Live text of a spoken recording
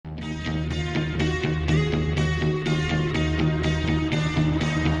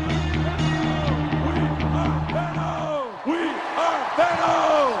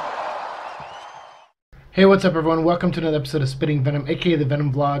Hey, what's up everyone? Welcome to another episode of Spitting Venom, aka the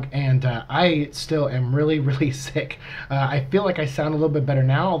Venom Vlog, and I still am really sick. I feel like I sound a little bit better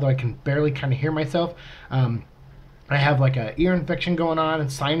now, although I can barely kind of hear myself. I have like a ear infection going on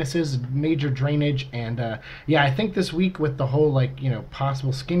and sinuses, major drainage, and yeah, I think this week with the whole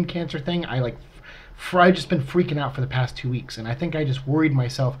possible skin cancer thing, I've just been freaking out for the past 2 weeks, and I think I just worried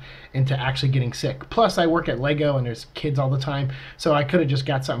myself into actually getting sick. Plus, I work at Lego, and there's kids all the time, so I could have just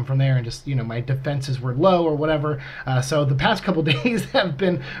got something from there, and just my defenses were low or whatever. So the past couple days have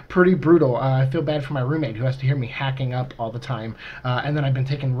been pretty brutal. I feel bad for my roommate who has to hear me hacking up all the time, and then I've been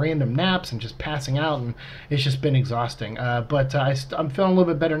taking random naps and just passing out, and it's just been exhausting. But I'm feeling a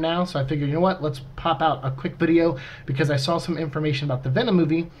little bit better now, so I figured, you know what? Let's pop out a quick video because I saw some information about the Venom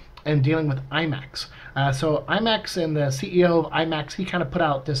movie and dealing with Imax. So Imax and the CEO of Imax, he kind of put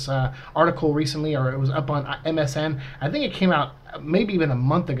out this article recently, or it was up on MSN. I think it came out maybe even a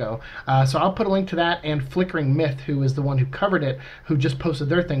month ago. So I'll put a link to that, and Flickering Myth, who is the one who covered it, who just posted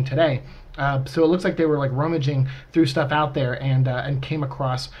their thing today. So it looks like they were like rummaging through stuff out there and came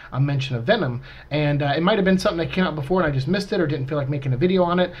across a mention of Venom. And it might have been something that came out before and I just missed it or didn't feel like making a video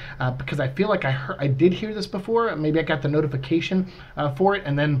on it, because I feel like I did hear this before. Maybe I got the notification for it,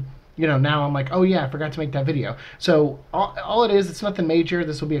 and then now I'm like, oh yeah, I forgot to make that video. So all it is, it's nothing major.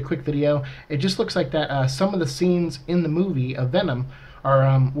 This will be a quick video. It just looks like that some of the scenes in the movie of Venom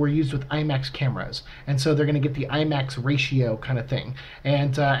were used with IMAX cameras, and so they're going to get the IMAX ratio kind of thing.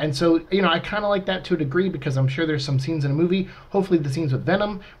 And so I kind of like that to a degree, because I'm sure there's some scenes in a movie, hopefully the scenes with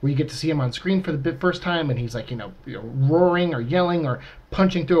Venom, where you get to see him on screen for the first time, and he's like roaring or yelling or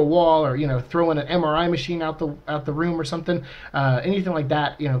punching through a wall, or throwing an MRI machine out the room or something. Anything like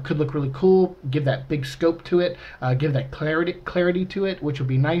that could look really cool, give that big scope to it, give that clarity to it, which would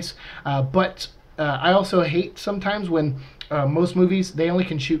be nice. But I also hate sometimes when most movies, they only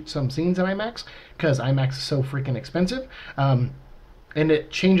can shoot some scenes in IMAX because IMAX is so freaking expensive. And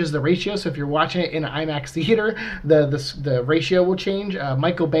it changes the ratio. So if you're watching it in an IMAX theater, the ratio will change.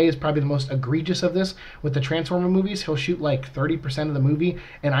 Michael Bay is probably the most egregious of this with the Transformer movies. He'll shoot like 30% of the movie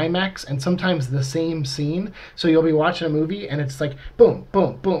in IMAX, and sometimes the same scene. So you'll be watching a movie and it's like boom,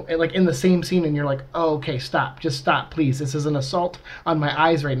 boom, boom, and like in the same scene, and you're like, oh, okay, stop, just stop, please. This is an assault on my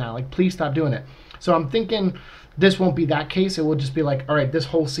eyes right now. Like, please stop doing it. So I'm thinking this won't be that case. It will just be like, all right, this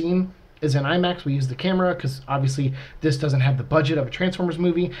whole scene is in IMAX. We use the camera because obviously this doesn't have the budget of a Transformers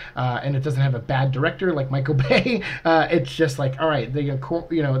movie, and it doesn't have a bad director like Michael Bay. It's just like, all right, Ruben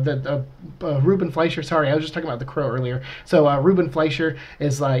Fleischer. Sorry, I was just talking about The Crow earlier. So Ruben Fleischer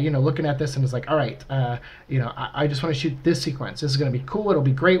is looking at this and is like, all right, I just want to shoot this sequence. This is going to be cool. It'll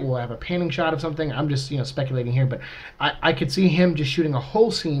be great. We'll have a panning shot of something. I'm just speculating here, but I could see him just shooting a whole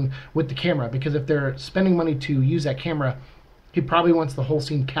scene with the camera, because if they're spending money to use that camera, he probably wants the whole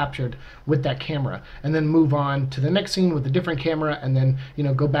scene captured with that camera, and then move on to the next scene with a different camera, and then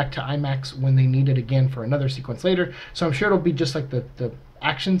go back to IMAX when they need it again for another sequence later. So I'm sure it'll be just like the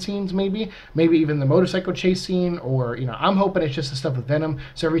action scenes, maybe even the motorcycle chase scene, or I'm hoping it's just the stuff with Venom.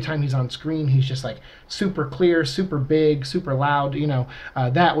 So every time he's on screen, he's just like super clear, super big, super loud.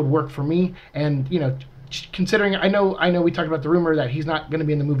 That would work for me. And considering I know we talked about the rumor that he's not going to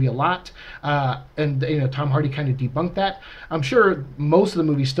be in the movie a lot, and Tom Hardy kind of debunked that. I'm sure most of the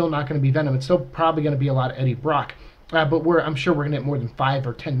movie's still not going to be Venom. It's still probably going to be a lot of Eddie Brock. But I'm sure we're going to get more than 5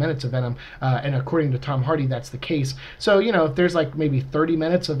 or 10 minutes of Venom, and according to Tom Hardy, that's the case. So, if there's like maybe 30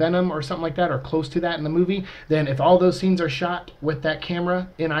 minutes of Venom or something like that, or close to that in the movie, then if all those scenes are shot with that camera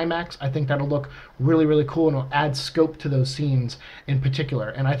in IMAX, I think that'll look really cool, and it'll add scope to those scenes in particular.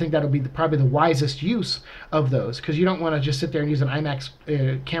 And I think that'll be probably the wisest use of those, because you don't want to just sit there and use an IMAX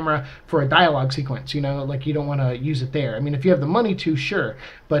camera for a dialogue sequence. Like, you don't want to use it there. I mean, if you have the money to, sure,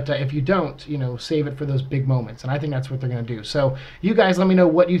 but if you don't, save it for those big moments. And I think that's what they're going to do. So you guys let me know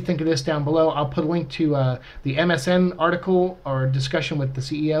what you think of this down below. I'll put a link to the MSN article or discussion with the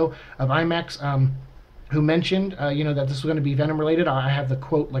CEO of IMAX, who mentioned that this was going to be Venom related. I have the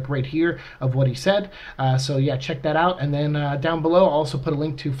quote like right here of what he said. So yeah, check that out. And then down below, I'll also put a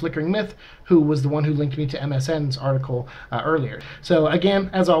link to Flickering Myth, who was the one who linked me to MSN's article earlier. So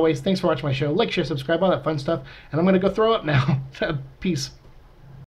again, as always, thanks for watching my show. Like, share, subscribe, all that fun stuff. And I'm going to go throw up now. Peace.